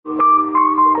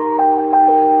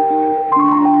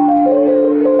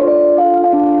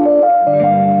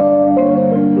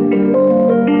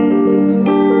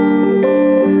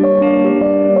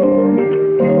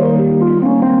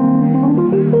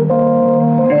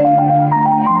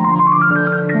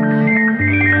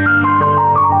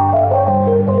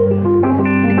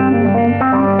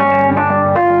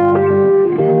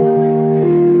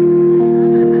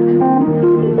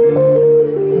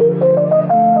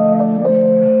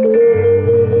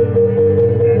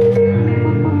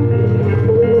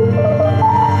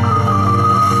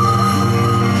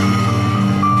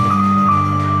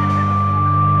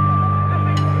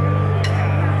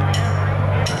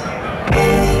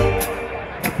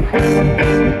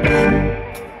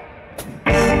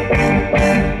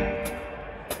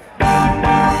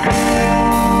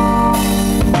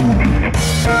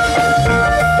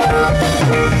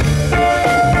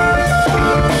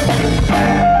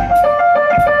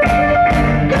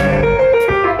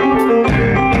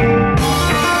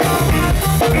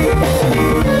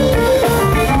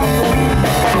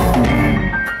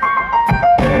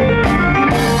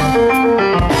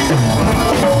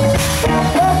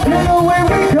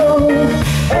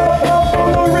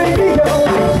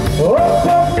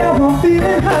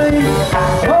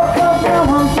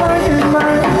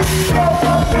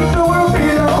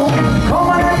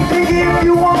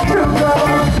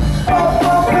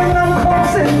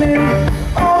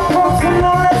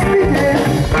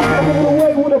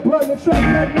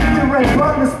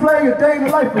Display a day in the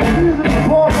life of music,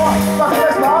 poor heart, like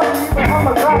that's my even I'm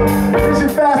a god. Vision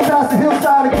fast past the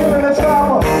hillside and killing a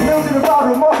trauma. Millions about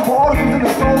remarkable articles in the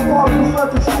soul, particles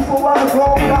left the truth for while the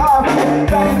glow in the eye.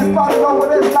 Down in the spot along with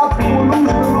this optical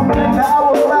illusion, illuminating the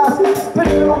hourglass.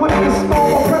 Spinning over in the storm,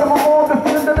 I'm printing my arm, the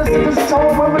feeling that it's in the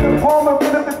storm. Women in the palm, I'm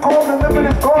in the calm, the limit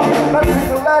is gone. Nothing in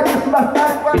the lack, it's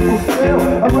mathematic radical skill.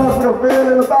 I'm up with a veil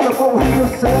in the battle for we can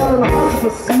sail in the hundreds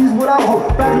of seas without hope.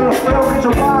 Back in the field, get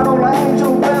your ride on the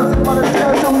angel bells and by the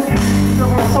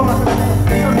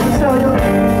tell you.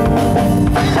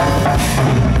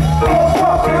 Up,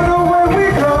 up, you know where we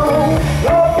go.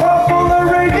 Up, up on the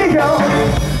radio.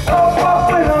 Up, up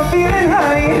when I'm feeling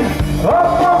high.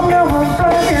 Up, up now I'm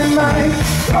flying night.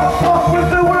 Up, up with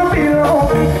the world below.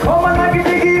 Come on, I can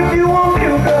take it if you want to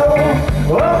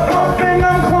go. Up, up and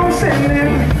I'm closing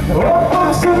in. Up,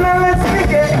 up, so now let's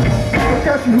begin.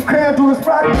 Guess you can't do this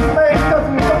right in the face. Cause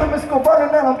you're something that's go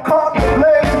burning and I'm caught in the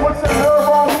blaze. What's the nerve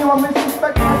on me? I'm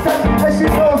disrespecting my touch. And she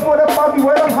knows what up I'll be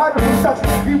where I'm hiding from touch.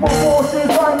 People forces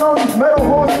riding on these metal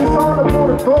horses. On the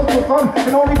border goes with fun.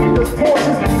 And only be those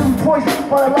portions. Through poison.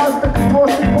 But allows the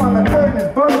contortion. While the curtain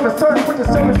is burning for certain. Put the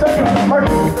service circle for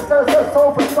mercury. The set soul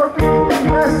for circuit.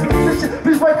 Massive position.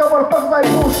 Please wake up motherfuckers like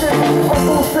bullshit. I'm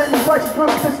bullshit. It's like she's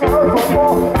really fixing the earth for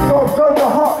fall. So observe the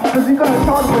heart. Cause you're gonna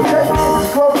charge for death.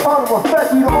 It's close part of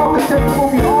effect. You the architect. You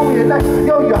will be on me. And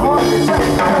yo, your heart is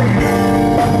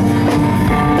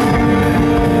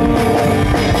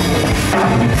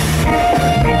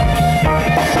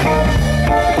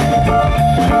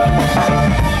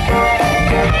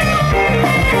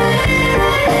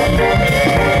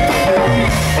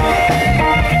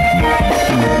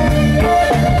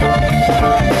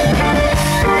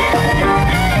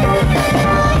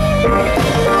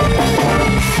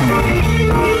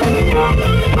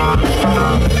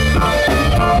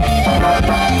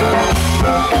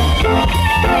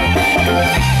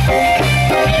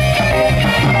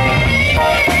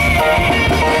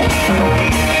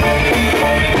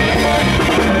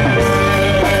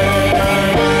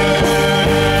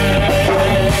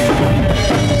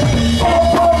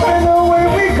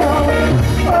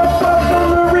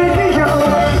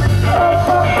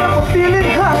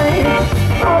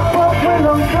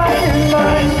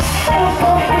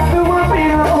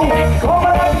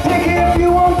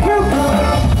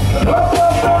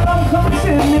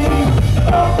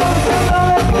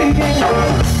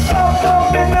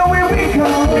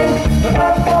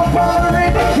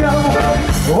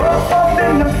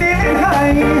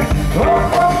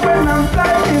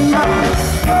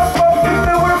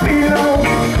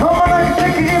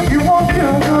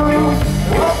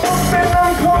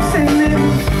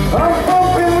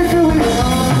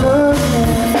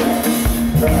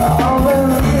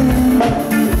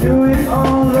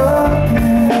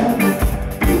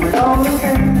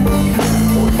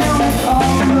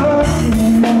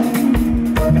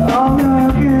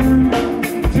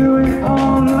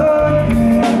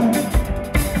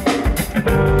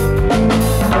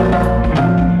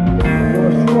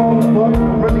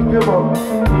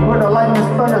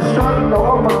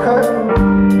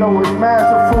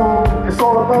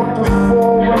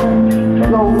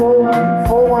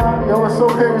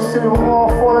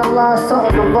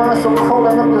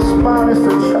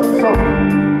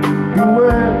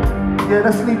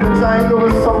sleeping giant, it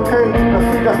was okay.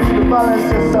 I think I see the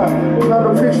balance inside.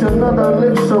 Another picture, another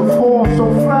elixir, form so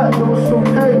flat, it was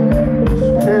okay.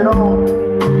 Head on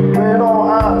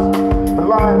eyes. The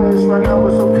line is right now,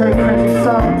 it's okay. Crazy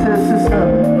scientists, it's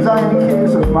a giant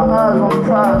kids. My eyes on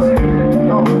prize.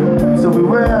 No, so we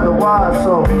wear the wide,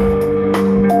 so.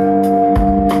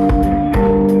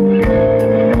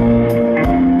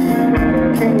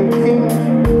 King of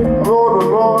kings, Lord of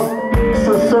lords.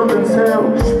 Serpent's tail,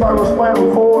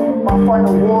 spinal cord. My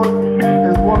final word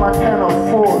is one I can't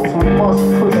afford. So we must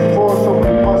push forward, so we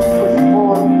must push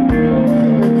forward.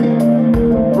 King of kings,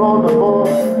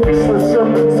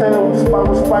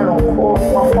 final chord.